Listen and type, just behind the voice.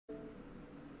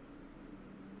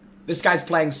This guy's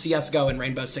playing CSGO in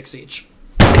Rainbow Six Siege.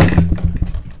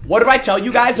 What did I tell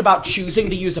you guys about choosing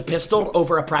to use a pistol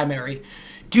over a primary?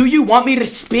 Do you want me to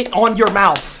spit on your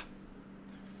mouth?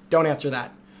 Don't answer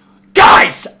that.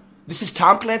 Guys! This is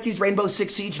Tom Clancy's Rainbow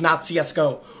Six Siege, not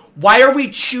CSGO. Why are we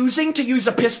choosing to use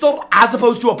a pistol as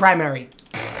opposed to a primary?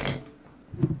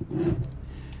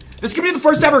 This could be the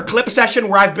first ever clip session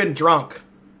where I've been drunk.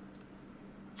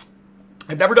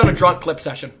 I've never done a drunk clip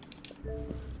session.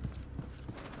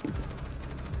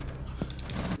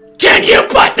 Can you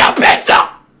put the pistol?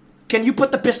 Can you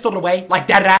put the pistol away? Like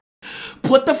that?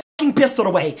 Put the fucking pistol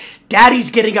away.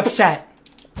 Daddy's getting upset.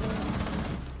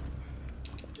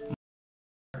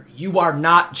 You are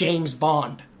not James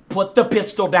Bond. Put the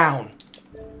pistol down.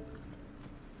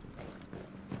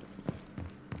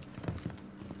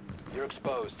 You're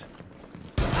exposed.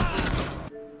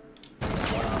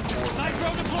 Nitro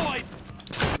deployed.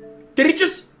 Did he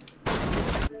just...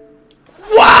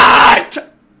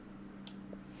 What?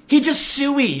 He just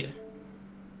suied.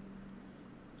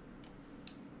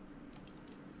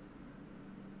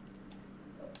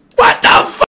 What the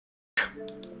fuck?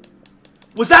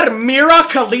 Was that Mira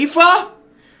Khalifa?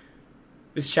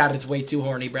 This chat is way too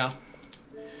horny, bro.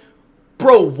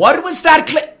 Bro, what was that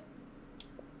clip?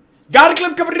 Got a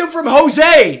clip coming in from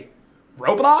Jose.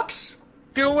 Roblox?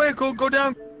 Get away, go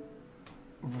down.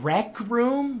 Rec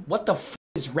room? What the f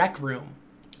is rec room?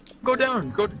 Go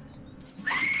down, go.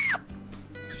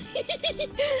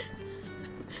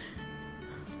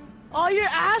 Oh, your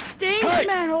ass stinks, Hey!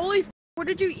 man. Holy f, what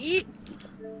did you eat?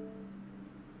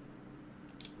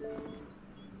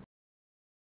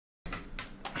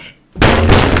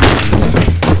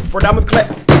 We're done with clip.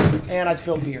 And I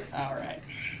spilled beer. Alright.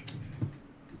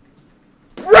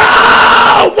 Bro!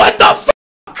 What the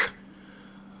fuck?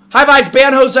 High Fives,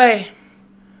 ban Jose.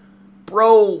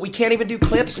 Bro, we can't even do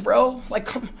clips, bro. Like,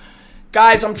 come...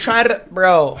 Guys, I'm trying to...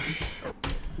 Bro.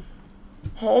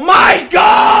 Oh my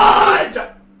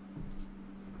god!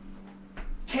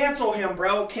 Cancel him,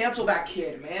 bro. Cancel that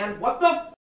kid, man. What the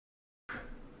f?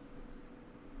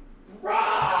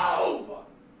 Bro!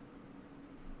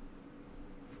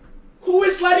 Who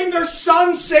is letting their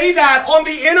son say that on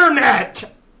the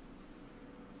internet?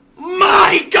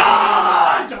 My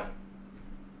God!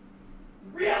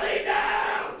 Really, dude?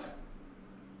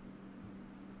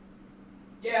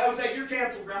 Yeah, Jose, you're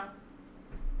canceled, bro.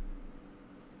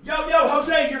 Yo,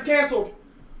 Jose, you're canceled.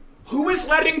 Who is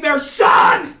letting their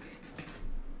son?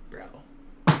 Bro.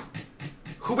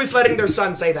 Who is letting their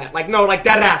son say that? Like, no, like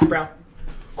that ass, bro.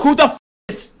 Who the f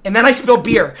is? And then I spilled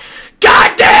beer.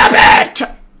 God damn it!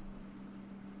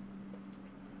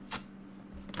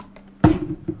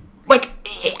 Like,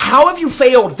 how have you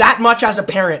failed that much as a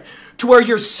parent to where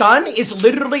your son is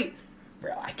literally...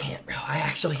 Bro, I can't, bro.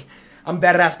 I'm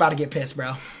dead ass about to get pissed,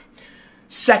 bro.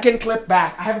 Second clip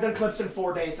back. I haven't done clips in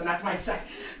 4 days, and that's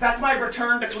my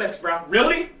return to clips, bro.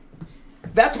 Really?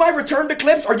 That's my return to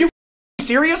clips? Are you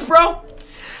serious, bro?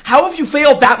 How have you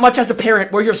failed that much as a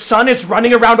parent where your son is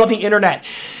running around on the internet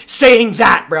saying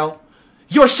that, bro?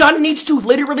 Your son needs to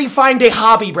literally find a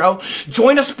hobby, bro.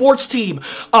 Join a sports team.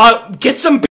 Get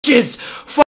some bitches.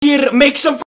 Fucking make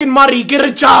some fucking money. Get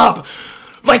a job.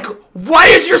 Like, why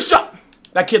is your son...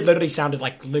 That kid literally sounded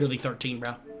like literally 13,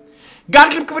 bro.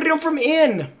 Got a clip coming in from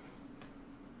in.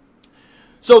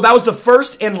 So that was the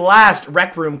first and last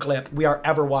Rec Room clip we are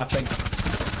ever watching.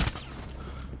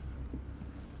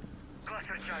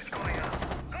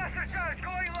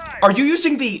 Are you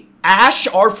using the Ash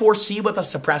R4C with a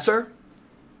suppressor?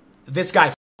 This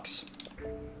guy fucks.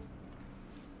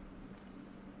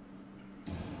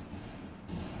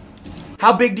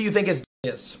 How big do you think his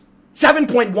is?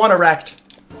 7.1 erect.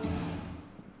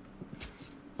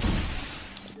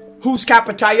 Who's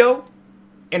Capitayo?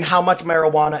 And how much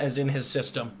marijuana is in his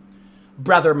system?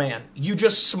 Brother man, you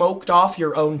just smoked off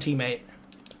your own teammate.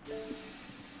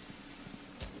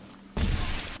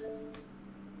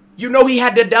 You know he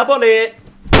had to double it.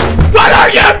 What are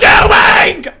you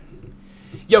doing?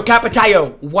 Yo,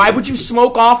 Capitayo, why would you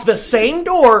smoke off the same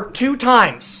door 2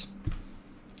 times?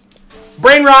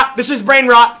 Brain rot. This is brain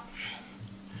rot.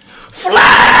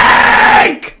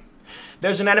 Flank!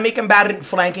 There's an enemy combatant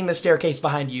flanking the staircase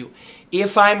behind you.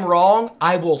 If I'm wrong,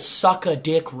 I will suck a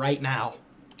dick right now.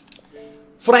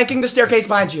 Flanking the staircase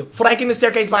behind you. Flanking the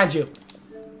staircase behind you.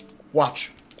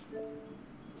 Watch.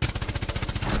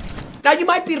 Now you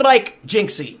might be like,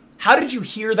 Jynxzi, how did you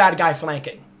hear that guy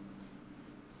flanking?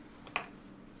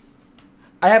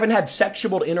 I haven't had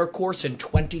sexual intercourse in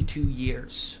 22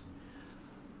 years.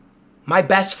 My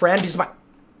best friend is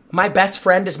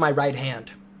my right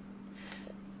hand.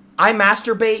 I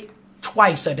masturbate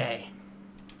twice a day.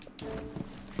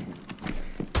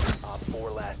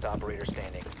 operator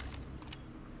standing.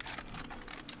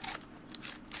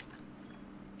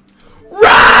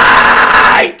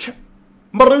 Right!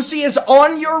 Marusi is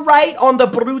on your right on the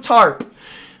blue tarp.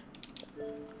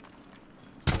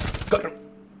 Good.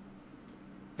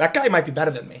 That guy might be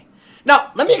better than me.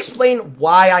 Now, let me explain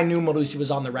why I knew Marusi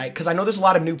was on the right, because I know there's a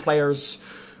lot of new players,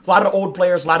 a lot of old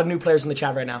players, a lot of new players in the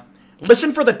chat right now.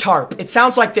 Listen for the tarp. It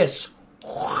sounds like this.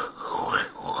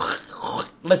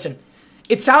 Listen.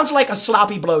 It sounds like a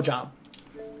sloppy blowjob.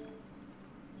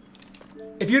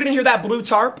 If you didn't hear that blue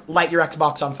tarp, light your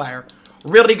Xbox on fire.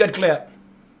 Really good clip.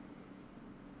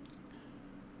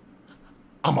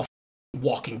 I'm a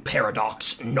walking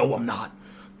paradox. No, I'm not.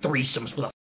 Threesomes with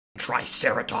a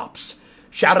triceratops.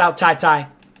 Shout out, Ty Ty.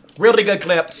 Really good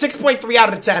clip. 6.3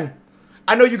 out of 10.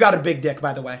 I know you got a big dick,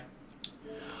 by the way.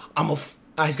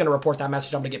 He's going to report that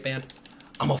message. I'm going to get banned.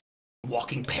 I'm a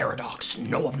walking paradox.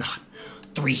 No, I'm not.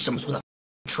 Threesomes with a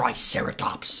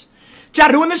triceratops.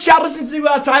 Chad, who in this chat listens to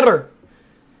Tyler?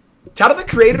 Tyler, the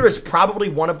Creator, is probably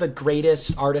one of the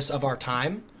greatest artists of our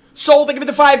time. Soul, thank you for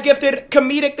the 5 gifted.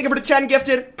 Comedic, thank you for the 10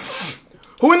 gifted.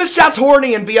 Who in this chat's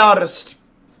horny, and be honest?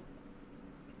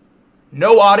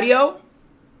 No audio?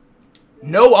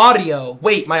 No audio.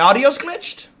 Wait, my audio's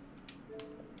glitched?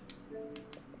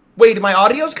 Wait, my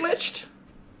audio's glitched?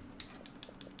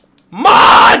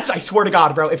 Mods! I swear to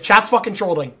God, bro, if chat's fucking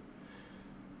trolling.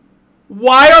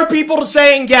 Why are people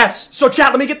saying yes? So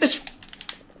chat, let me get this.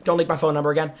 Don't leak my phone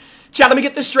number again. Chat, let me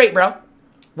get this straight, bro.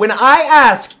 When I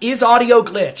ask, is audio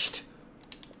glitched?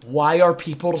 Why are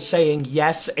people saying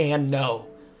yes and no?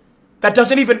 That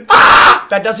doesn't even,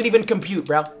 that doesn't even compute,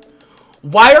 bro.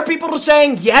 Why are people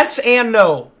saying yes and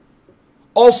no?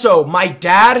 Also, my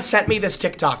dad sent me this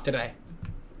TikTok today.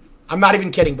 I'm not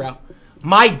even kidding, bro.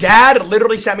 My dad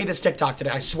literally sent me this TikTok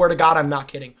today. I swear to God, I'm not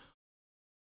kidding.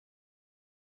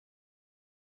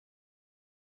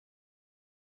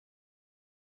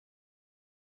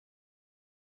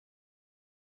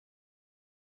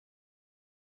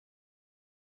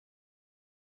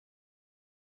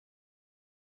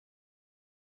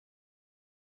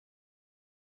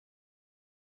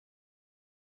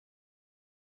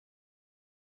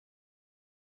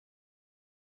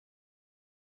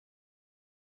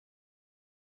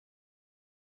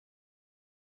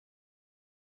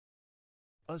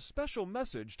 A special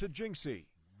message to Jynxzi.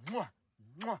 Mwah,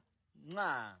 mwah,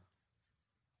 mwah.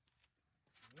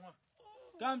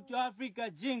 Come to Africa,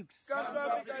 Jynx. Come to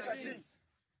Africa, Jynx.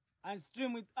 And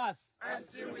stream with us. And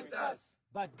stream with us.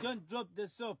 But don't drop the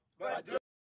soap. But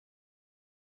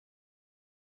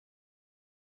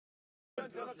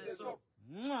don't drop the soap.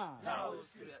 Mwah.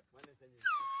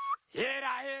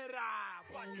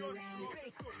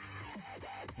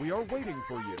 We are waiting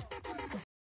for you.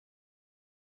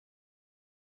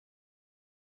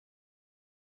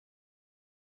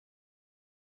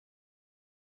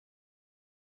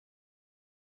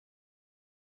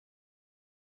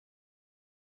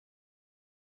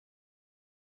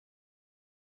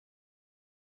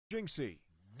 Jynxzi.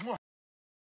 Mwah.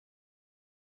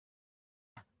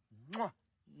 Mwah.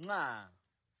 Mwah.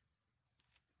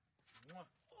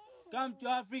 Come to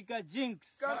Africa, Jynx.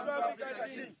 Come to Africa,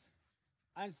 Jynx.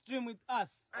 And stream with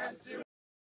us. And stream.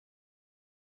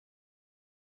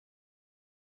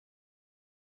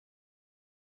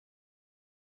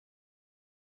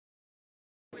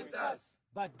 With us.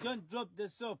 But don't drop the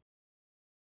soap.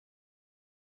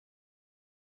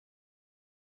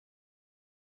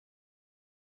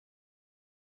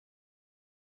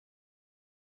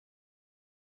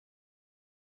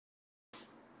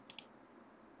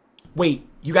 Wait,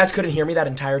 you guys couldn't hear me that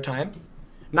entire time?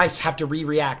 Nice, have to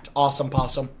re-react. Awesome,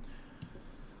 possum.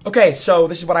 Okay, so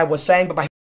this is what I was saying, but my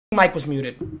mic was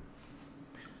muted.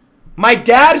 My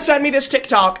dad sent me this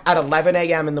TikTok at 11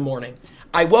 a.m. in the morning.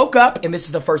 I woke up, and this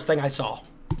is the first thing I saw.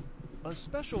 A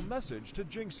special message to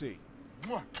Jynxzi.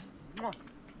 Mwah. Mwah.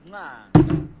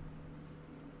 Mwah.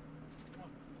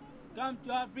 Come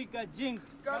to Africa, Jynx.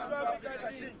 Come to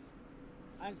Africa, Jynx.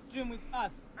 And stream with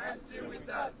us. And stream with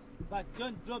us. But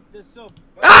don't drop the soap.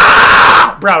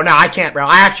 Ah! Bro, no, I can't, bro.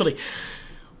 I actually...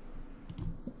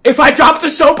 If I drop the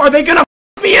soap, are they gonna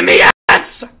f me in the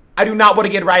ass? I do not want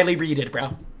to get Riley Reeded,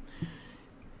 bro.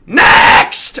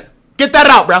 Next! Get that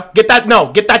out, bro. Get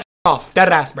that off. Dead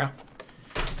ass, bro.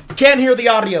 Can't hear the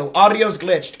audio. Audio's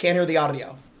glitched. Can't hear the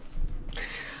audio.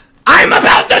 I'm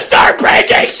about to start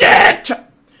breaking shit!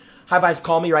 Hi, Vice,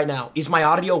 call me right now. Is my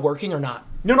audio working or not?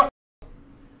 No.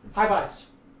 Hi, Vice.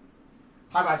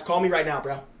 Hi, Vice, call me right now,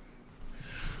 bro.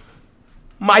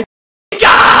 My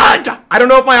God! I don't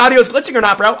know if my audio is glitching or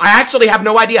not, bro. I actually have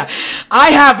no idea. I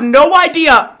have no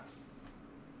idea.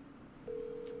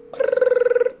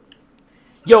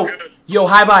 Yo,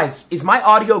 Hive Eyes, is my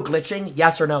audio glitching?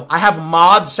 Yes or no? I have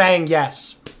mods saying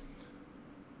yes.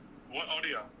 What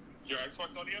audio? Your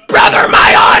Xbox audio? Brother,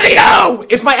 my audio!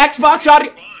 Is my Xbox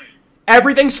audio? Fine.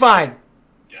 Everything's fine.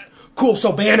 Yes. Cool,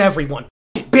 so ban everyone.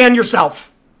 Ban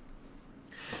yourself.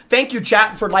 Thank you,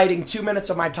 chat, for lighting 2 minutes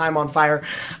of my time on fire.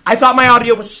 I thought my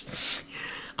audio was...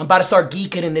 I'm about to start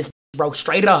geeking in this, bro,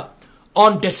 straight up.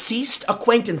 On deceased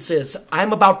acquaintances,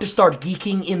 I'm about to start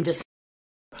geeking in this.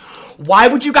 Why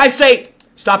would you guys say,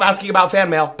 stop asking about fan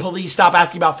mail. Please stop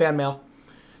asking about fan mail.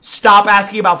 Stop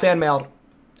asking about fan mail.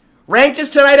 Ranked is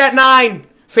tonight at 9.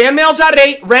 Fan mail's at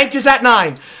 8. Ranked is at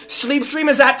 9. Sleep stream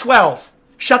is at 12.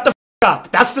 Shut the f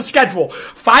up. That's the schedule.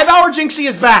 5-hour Jynxzi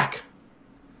is back.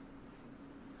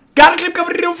 Got a clip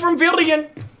coming from Villian.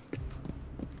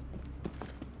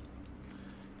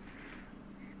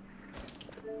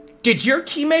 Did your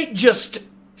teammate just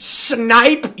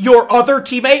snipe your other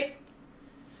teammate?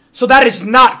 So that is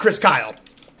not Chris Kyle.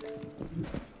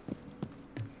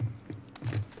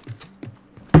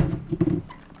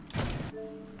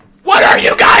 What are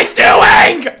you guys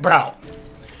doing? Bro.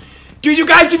 Do you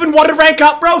guys even want to rank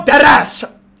up, bro?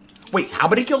 Deadass. Wait, how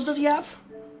many kills does he have?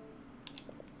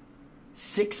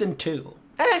 6 and 2.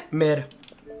 Mid.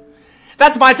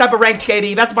 That's my type of ranked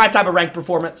KD. That's my type of ranked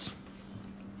performance.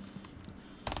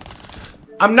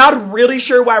 I'm not really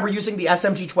sure why we're using the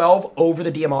SMG-12 over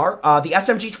the DMR. The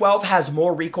SMG-12 has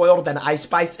more recoil than Ice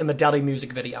Spice in the Deli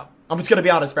music video. I'm just gonna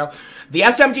be honest, bro. The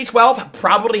SMG-12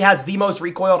 probably has the most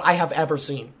recoil I have ever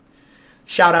seen.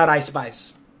 Shout out Ice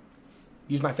Spice.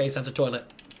 Use my face as a toilet.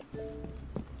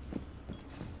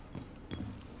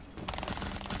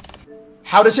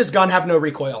 How does his gun have no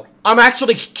recoil? I'm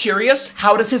actually curious.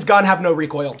 How does his gun have no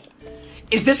recoil?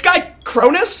 Is this guy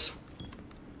Cronus?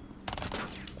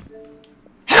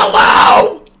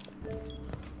 Hello!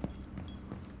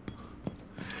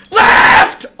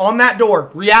 Left! On that door.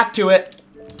 React to it.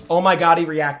 Oh my god, he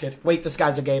reacted. Wait, this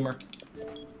guy's a gamer.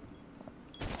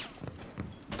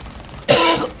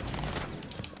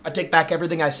 I take back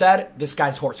everything I said. This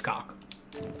guy's horsecock.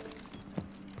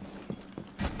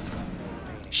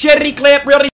 Shitty clip,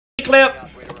 really shitty clip.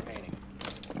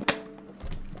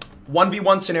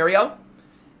 1v1 scenario.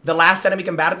 The last enemy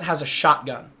combatant has a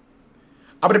shotgun.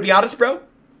 I'm gonna be honest, bro.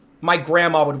 My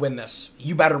grandma would win this.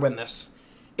 You better win this.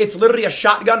 It's literally a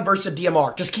shotgun versus a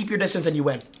DMR. Just keep your distance and you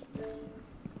win.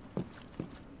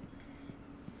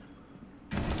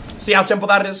 See how simple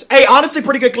that is? Hey, honestly,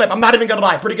 pretty good clip. I'm not even gonna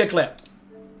lie. Pretty good clip.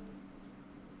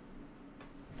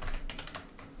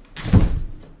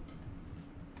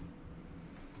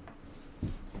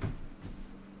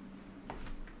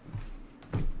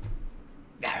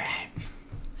 Alright.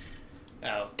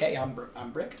 Okay, I'm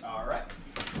bricked. Alright.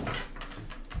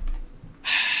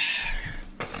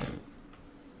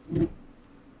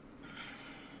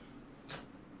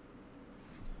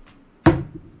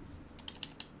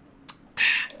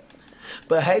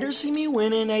 But haters see me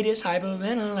winning, they just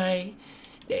hyperventilate.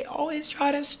 They always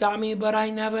try to stop me, but I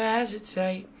never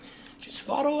hesitate. Just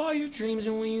follow all your dreams,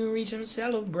 and when you reach them,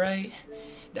 celebrate.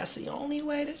 That's the only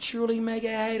way to truly make a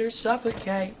hater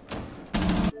suffocate.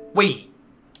 Wait,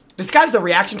 this guy's the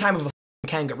reaction time of a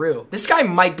kangaroo. This guy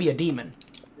might be a demon.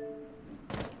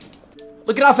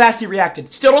 Look at how fast he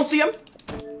reacted. Still don't see him?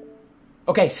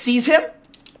 Okay, sees him?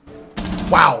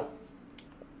 Wow.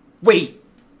 Wait,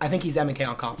 I think he's M&K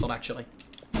on console, actually.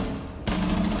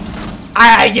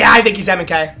 Yeah, I think he's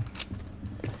M&K.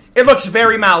 It looks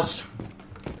very mouse.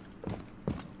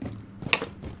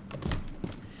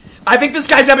 I think this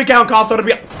guy's M&K on console to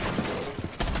be...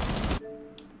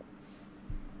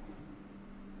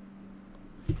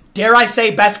 Dare I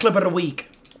say best clip of the week.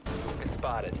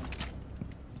 Spotted.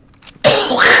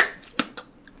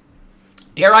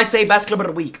 Dare I say best clip of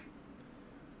the week.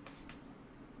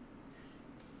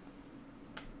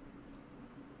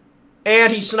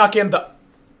 And he snuck in the...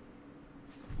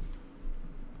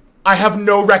 I have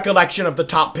no recollection of the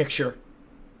top picture.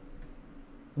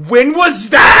 When was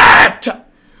that?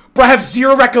 Bro, I have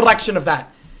zero recollection of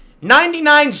that.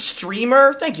 99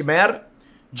 streamer. Thank you, man.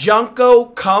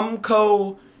 Junko,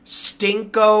 Cumco,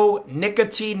 Stinko,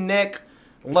 Nicotine Nick,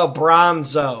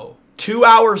 Lebronzo.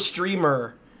 2-hour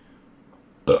streamer.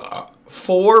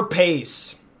 4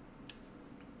 pace.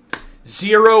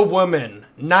 0 woman.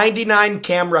 99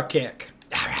 camera kick.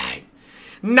 Alright.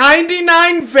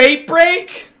 99 vape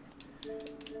break?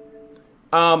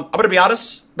 I'm gonna be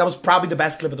honest, that was probably the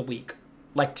best clip of the week.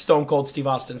 Like Stone Cold Steve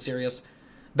Austin serious.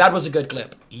 That was a good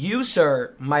clip. You,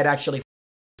 sir, might actually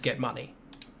get money.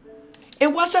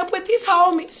 And what's up with these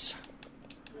homies?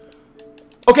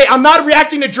 Okay, I'm not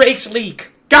reacting to Drake's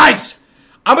leak. Guys,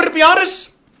 I'm gonna be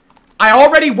honest. I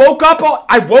already woke up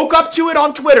to it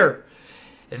on Twitter.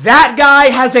 That guy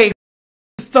has a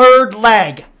third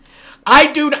leg.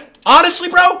 I do not, honestly,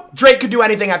 bro, Drake could do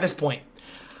anything at this point.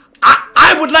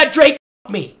 I would let Drake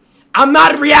me. I'm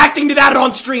not reacting to that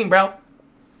on stream, bro.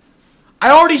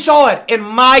 I already saw it, and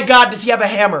my God, does he have a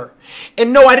hammer.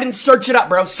 And no, I didn't search it up,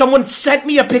 bro. Someone sent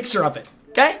me a picture of it,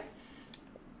 okay?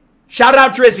 Shout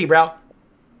out Jynxzi, bro.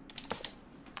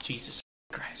 Jesus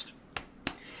Christ.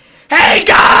 Hey,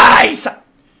 guys!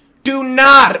 Do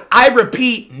not, I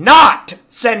repeat, not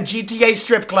send GTA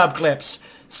strip club clips.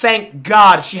 Thank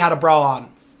God she had a bra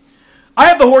on. I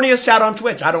have the horniest chat on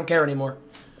Twitch. I don't care anymore.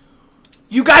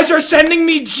 You guys are sending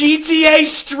me GTA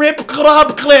strip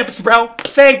club clips, bro.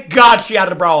 Thank God she had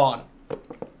a bra on.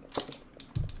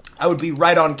 I would be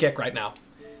right on kick right now.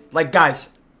 Like, guys,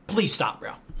 please stop,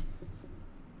 bro.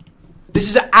 This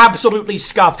is an absolutely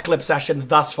scuffed clip session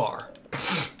thus far.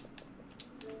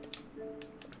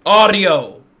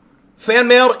 Audio. Fan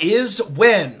mail is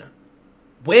when?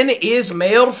 When is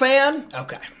mailed fan?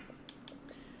 Okay.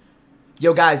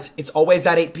 Yo, guys, it's always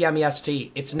at 8 p.m.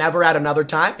 EST. It's never at another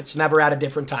time. It's never at a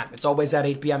different time. It's always at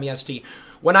 8 p.m. EST.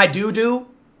 When I do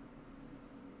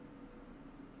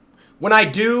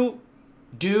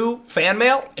fan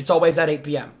mail, it's always at 8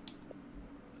 p.m.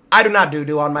 I do not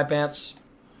do on my pants.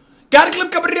 Got a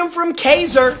clip coming in from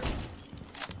Kaiser.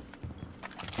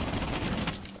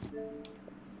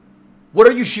 What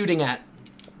are you shooting at?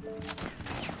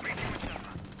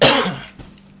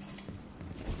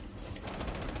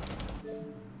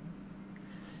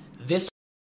 This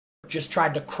just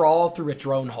tried to crawl through a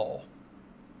drone hole.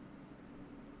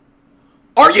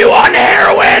 Are you on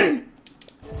heroin?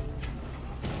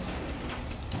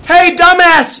 Hey,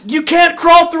 dumbass! You can't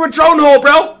crawl through a drone hole,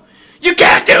 bro! You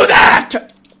can't do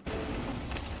that!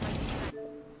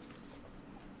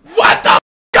 What the f***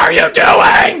 are you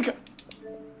doing?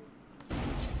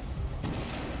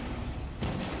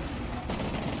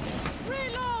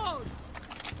 Reload!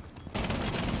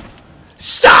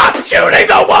 Stop shooting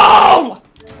the wall!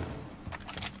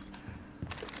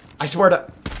 I swear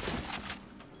to...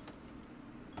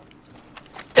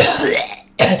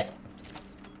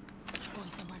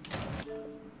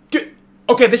 Dude,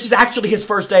 okay, this is actually his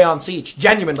first day on Siege.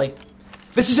 Genuinely.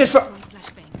 This is his first...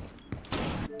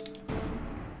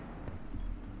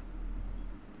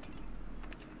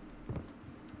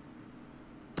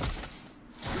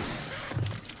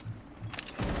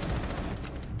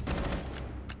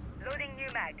 Loading new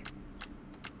mag.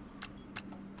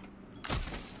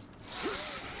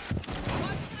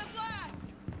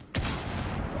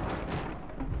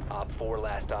 Op 4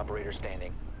 last operator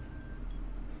standing.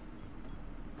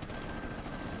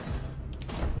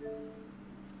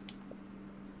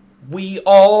 We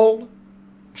all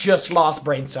just lost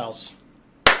brain cells.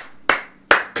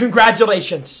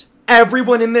 Congratulations.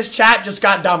 Everyone in this chat just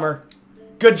got dumber.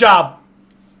 Good job.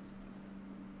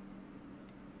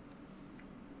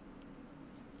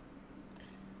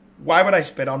 Why would I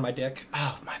spit on my dick?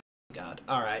 Oh my God.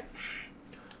 All right.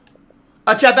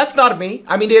 Chat, that's not me.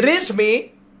 I mean, it is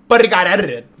me, but it got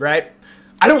edited, right?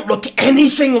 I don't look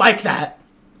anything like that.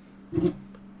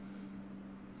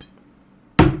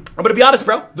 I'm gonna be honest,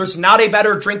 bro. There's not a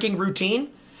better drinking routine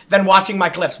than watching my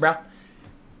clips, bro.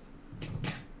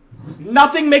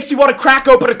 Nothing makes me want to crack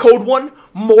open a cold one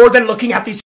more than looking at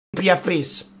these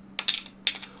PFPs.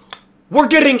 We're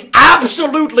getting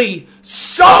absolutely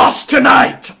sauced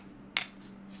tonight.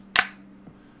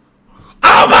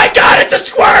 Oh my God, it's a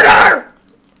squirter!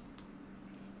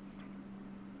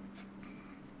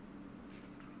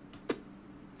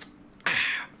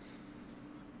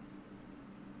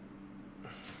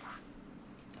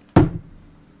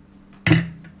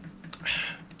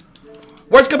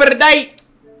 Worst clip of the day.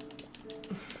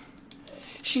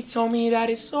 She told me that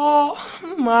it's all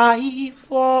my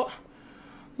fault.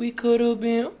 We could have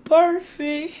been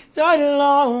perfect all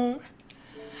along.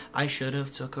 I should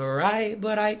have took her right,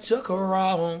 but I took her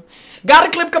wrong. Got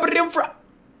a clip coming in from...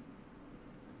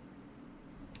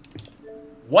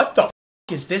 What the f***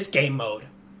 is this game mode?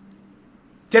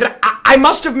 I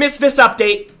must have missed this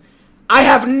update. I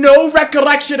have no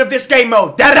recollection of this game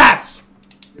mode. Deadass.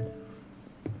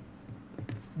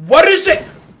 What is it?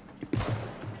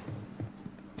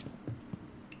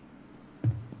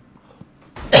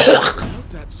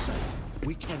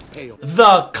 We can't pay.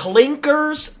 The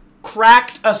Clinkers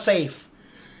cracked a safe.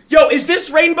 Yo, is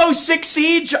this Rainbow Six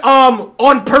Siege on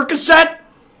Percocet?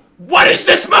 What is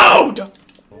this mode?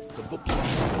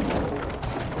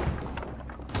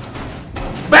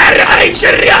 Bad aim,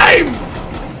 shitty aim!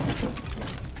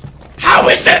 How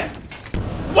is it?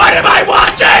 What am I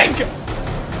watching?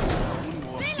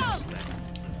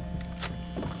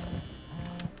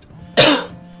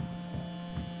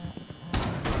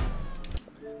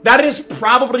 That is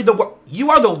probably the worst. You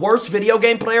are the worst video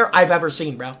game player I've ever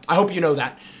seen, bro. I hope you know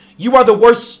that. You are the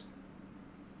worst.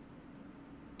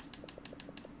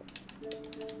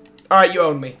 Alright, you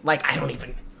own me. Like, I don't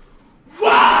even...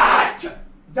 What?!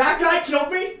 That guy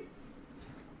killed me?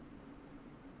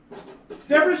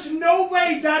 There is no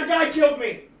way that guy killed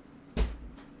me.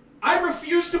 I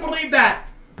refuse to believe that.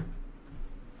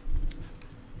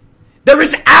 There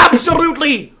is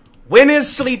absolutely... When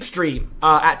is sleep stream?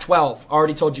 At 12. I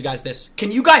already told you guys this.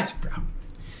 Can you guys... Bro,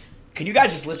 can you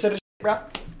guys just listen to shit, bro?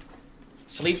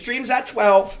 Sleep stream's at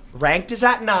 12. Ranked is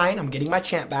at 9. I'm getting my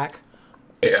chant back.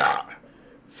 Yeah.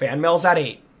 Fan mail's at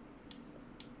 8.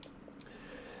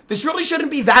 This really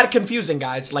shouldn't be that confusing,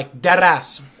 guys. Like, dead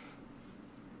ass.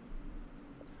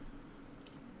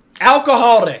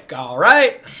 Alcoholic,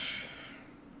 alright.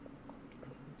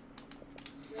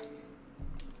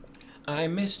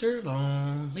 I'm Mr.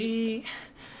 Lonely.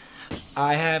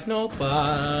 I have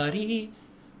nobody.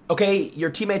 Okay, your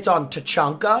teammate's on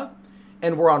Tachanka,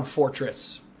 and we're on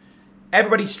Fortress.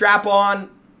 Everybody strap on.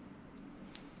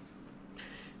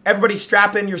 Everybody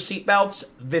strap in your seatbelts.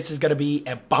 This is going to be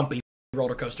a bumpy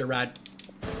roller coaster ride.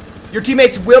 Your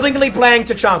teammate's willingly playing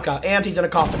Tachanka, and he's in a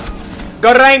coffin.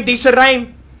 Good rain, decent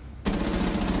rain.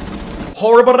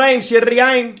 Horrible rain, shitty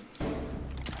rain.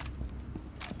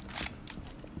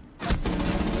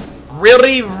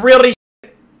 Really, really.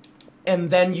 And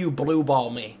then you blue ball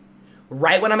me.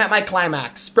 Right when I'm at my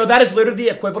climax. Bro, that is literally the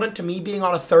equivalent to me being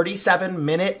on a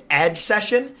 37-minute edge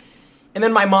session. And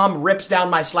then my mom rips down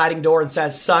my sliding door and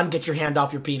says, son, get your hand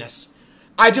off your penis.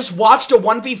 I just watched a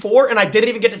 1v4 and I didn't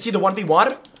even get to see the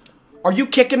 1v1. Are you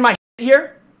kicking my shit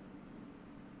here?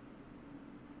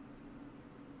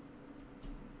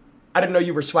 I didn't know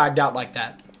you were swagged out like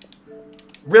that.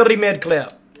 Really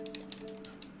mid-clip.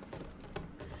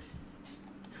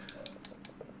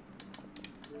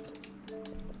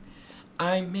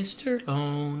 I'm Mr.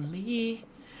 Lonely.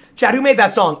 Chad, who made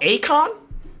that song? Akon?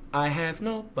 I have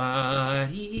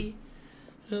nobody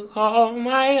to call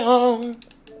my own.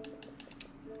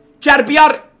 Chad, to be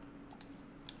honest.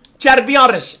 Chad, to be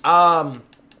honest. 1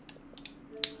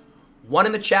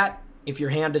 in the chat if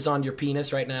your hand is on your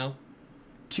penis right now.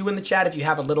 2 in the chat if you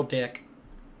have a little dick.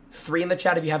 3 in the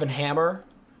chat if you have a hammer.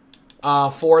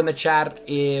 4 in the chat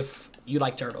if you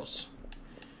like turtles.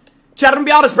 Chad, I'm gonna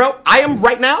be honest, bro. I am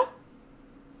right now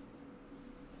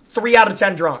 3 out of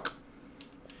 10 drunk.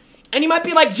 And you might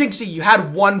be like, Jynxzi, you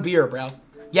had 1 beer, bro.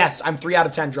 Yes, I'm 3 out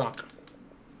of 10 drunk.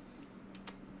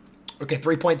 Okay,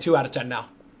 3.2 out of 10 now.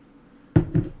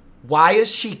 Why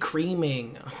is she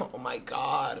creaming? Oh my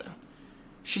god.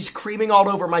 She's creaming all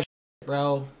over my shit,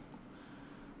 bro.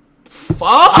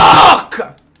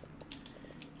 Fuck!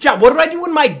 Chat, what do I do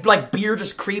when my, like, beer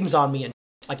just creams on me and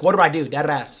like, what do I do? Dead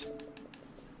ass.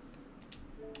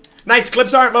 Nice,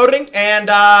 clips aren't loading, and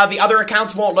the other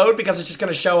accounts won't load because it's just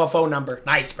gonna show a phone number.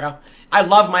 Nice, bro. I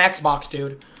love my Xbox,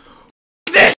 dude.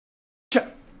 This.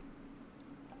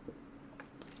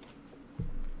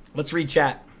 Let's read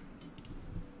chat.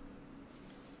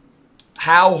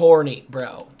 How horny,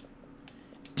 bro?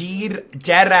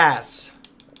 Dead ass.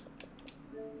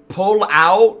 Pull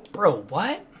out, bro.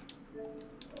 What?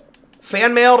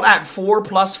 Fan mailed at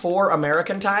 4+4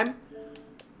 American time.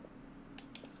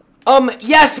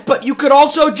 Yes, but you could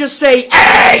also just say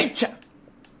 8!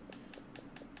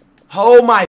 Oh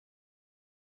my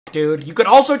dude. You could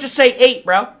also just say 8,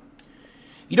 bro.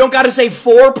 You don't gotta say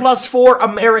 4+4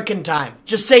 American time.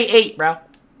 Just say 8, bro.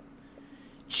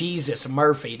 Jesus,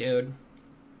 Murphy, dude.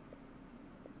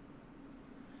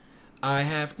 I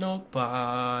have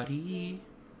nobody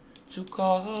to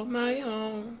call my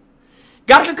own.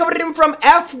 Gotta cover him from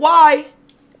FY.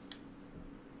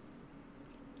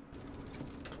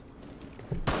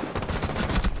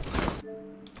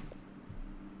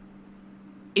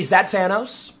 Is that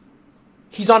Thanos?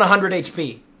 He's on 100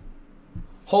 HP.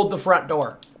 Hold the front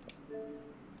door.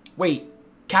 Wait,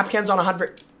 Capcan's on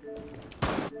 100.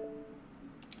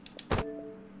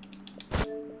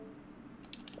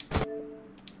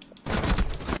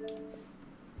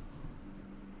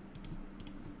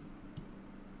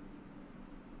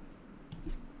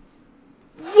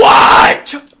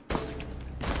 What?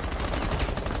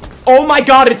 Oh my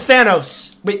god, it's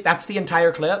Thanos. Wait, that's the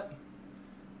entire clip?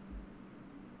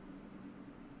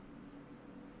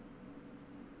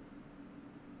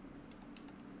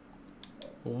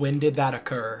 When did that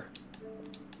occur?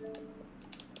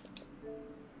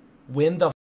 When the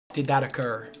f did that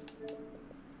occur?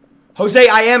 Jose,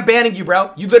 I am banning you,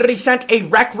 bro. You literally sent a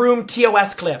Rec Room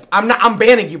TOS clip. I'm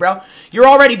banning you, bro. You're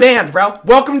already banned, bro.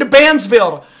 Welcome to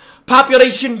Bansville.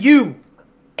 Population U.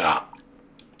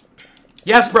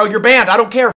 Yes, bro, you're banned. I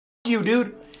don't care. F you,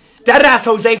 dude. Dead ass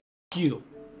Jose, you.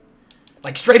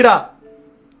 Like straight up.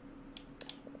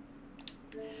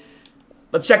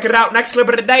 Let's check it out. Next clip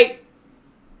of the day.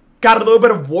 Got a little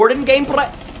bit of Warden gameplay.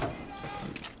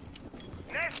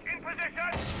 Nest in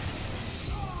position.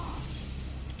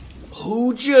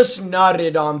 Who just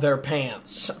nutted on their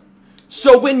pants?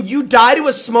 So when you die to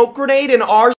a smoke grenade in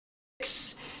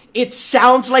R6, it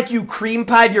sounds like you cream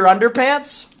pied your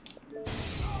underpants?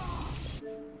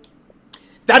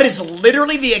 That is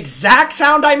literally the exact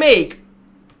sound I make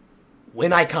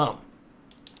when I come.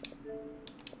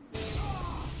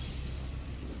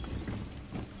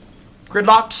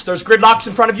 Gridlocks. There's gridlocks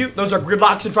in front of you. Those are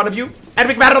gridlocks in front of you.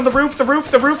 Enemy combatant on the roof, the roof,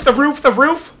 the roof, the roof, the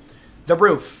roof. The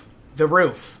roof. The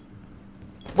roof.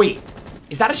 Wait,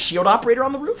 is that a shield operator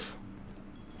on the roof?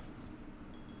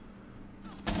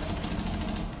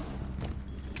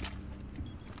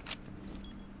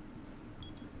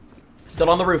 Still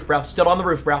on the roof, bro. Still on the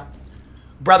roof, bro.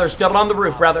 Brother, still on the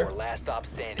roof, brother. Last stop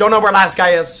standing. Don't know where last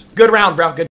guy is. Good round,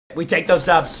 bro. Good. We take those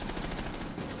dubs.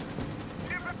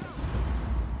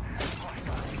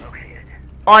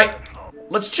 Alright,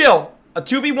 let's chill. A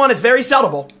 2v1 is very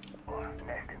sellable.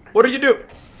 What do you do?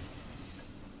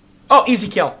 Oh, easy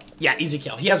kill. Yeah, easy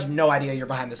kill. He has no idea you're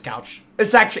behind this couch.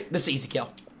 This is easy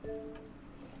kill.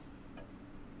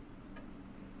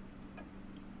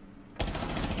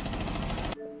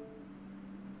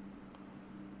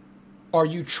 Are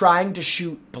you trying to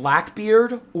shoot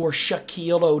Blackbeard or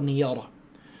Shaquille O'Neal?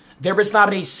 There is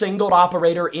not a single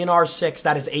operator in R6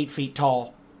 that is 8 feet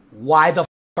tall. Why the f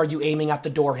are you aiming at the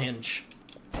door hinge?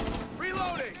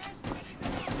 Reloading.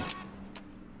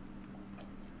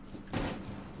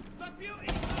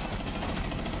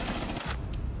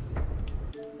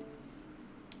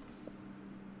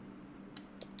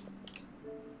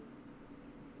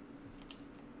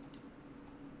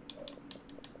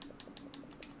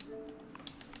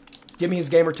 Give me his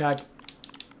gamer tag.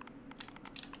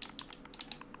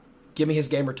 Give me his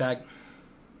gamer tag.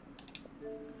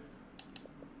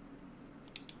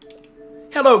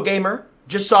 Hello, gamer.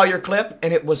 Just saw your clip,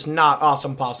 and it was not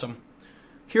awesome possum.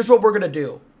 Here's what we're going to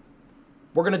do.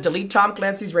 We're going to delete Tom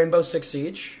Clancy's Rainbow Six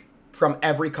Siege from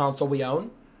every console we own,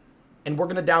 and we're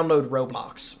going to download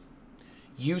Roblox.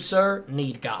 You, sir,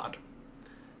 need God.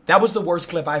 That was the worst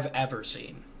clip I've ever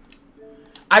seen.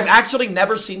 I've actually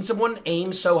never seen someone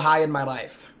aim so high in my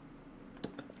life.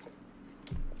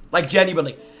 Like,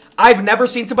 genuinely. I've never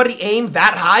seen somebody aim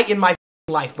that high in my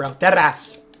life, bro. Dead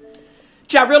ass.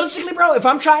 Yeah, realistically, bro, if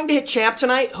I'm trying to hit champ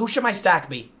tonight, who should my stack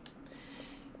be?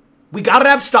 We gotta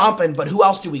have Stompin', but who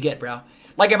else do we get, bro?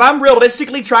 Like, if I'm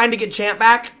realistically trying to get champ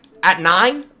back at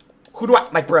 9, who do I...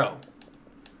 Like, bro.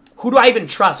 Who do I even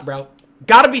trust, bro?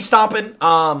 Gotta be Stompin'.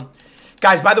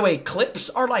 Guys, by the way, clips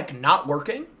are, like, not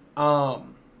working.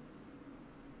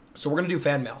 So we're gonna do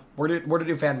fan mail. We're gonna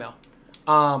do fan mail.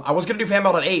 I was gonna do fan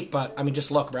mail at 8, but I mean, just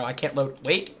look, bro. I can't load.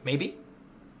 Wait, maybe.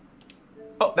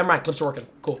 Oh, never mind. Clips are working.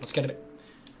 Cool. Let's get it.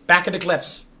 Back into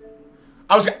clips.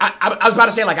 I was about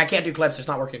to say like I can't do clips. It's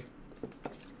not working.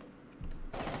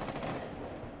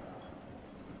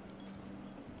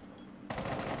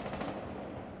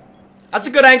 That's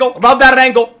a good angle. Love that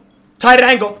angle. Tight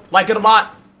angle. Like it a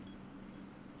lot.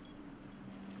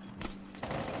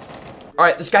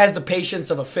 Alright, this guy has the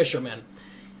patience of a fisherman.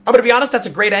 I'm gonna be honest, that's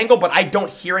a great angle, but I don't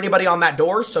hear anybody on that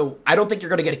door, so I don't think you're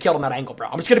gonna get a kill on that angle, bro.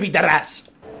 I'm just gonna be dead ass.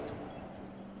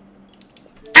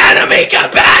 Enemy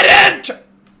combatant!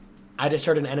 I just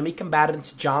heard an enemy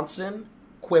combatant's Johnson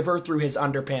quiver through his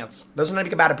underpants. There's an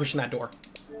enemy combatant pushing that door.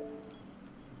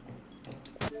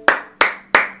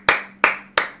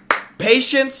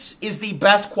 Patience is the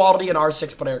best quality an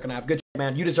R6 player can have. Good shit,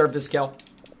 man. You deserve this kill.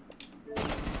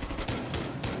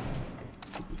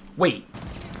 Wait,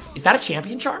 is that a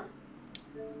champion charm?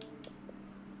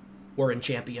 We're in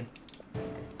champion.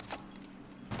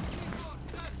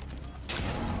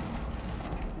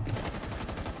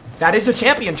 That is a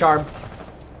champion charm.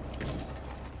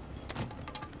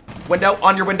 Window,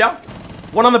 on your window.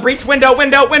 One on the breach, window.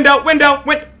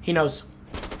 He knows.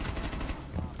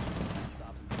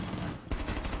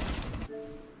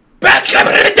 Best clip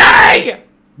of the day!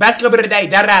 Best clip of the day,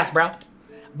 dead ass, bro.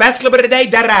 Best clip of the day,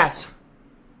 dead ass.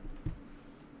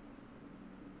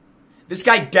 This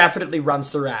guy definitely runs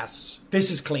through ass. This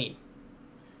is clean.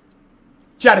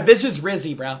 Chad, this is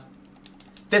Rizzy, bro.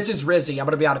 This is Rizzy. I'm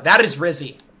gonna be honest. That is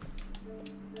Rizzy.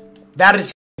 That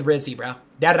is Rizzy, bro.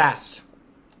 Dead ass.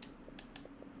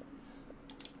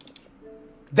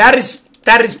 That is,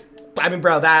 I mean,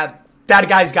 bro, that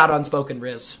guy's got unspoken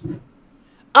Riz.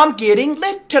 I'm getting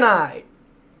lit tonight.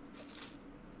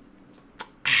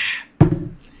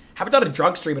 Haven't done a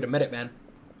drunk stream in a minute, man.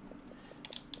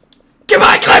 Get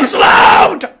my clips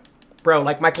Bro,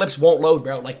 like, my clips won't load,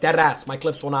 bro. Like, dead ass. My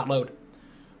clips will not load.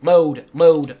 Load.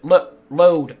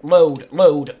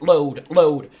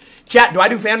 Chat, do I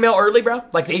do fan mail early, bro?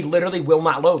 Like, they literally will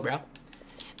not load, bro.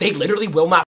 They literally will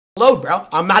not load, bro.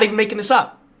 I'm not even making this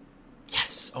up.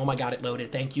 Yes. Oh, my God, it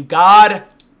loaded. Thank you, God.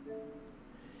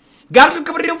 Got to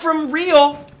come from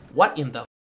real. What in the...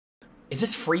 Is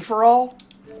this free-for-all?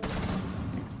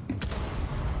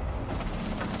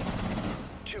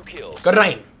 2 kills. Good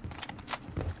rain.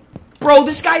 Bro,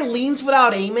 this guy leans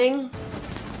without aiming.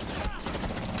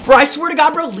 Bro, I swear to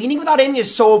God, bro, leaning without aiming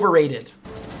is so overrated.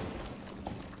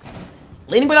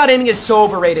 Leaning without aiming is so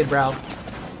overrated, bro.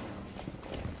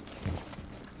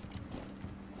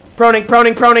 Proning.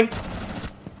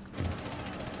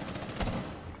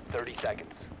 30 seconds.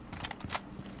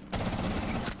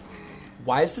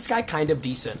 Why is this guy kind of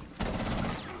decent?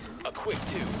 A quick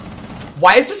 2.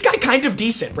 Why is this guy kind of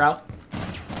decent, bro?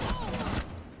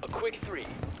 A quick 3.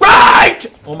 Right!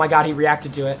 Oh my God, he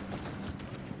reacted to it.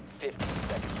 15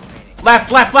 seconds remaining. Left.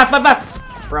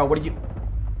 Bro, what are you...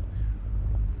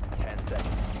 10 seconds.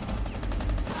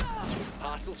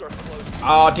 Hostiles are close.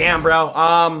 Oh, damn, bro.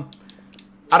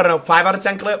 I don't know, 5 out of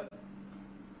 10 clip?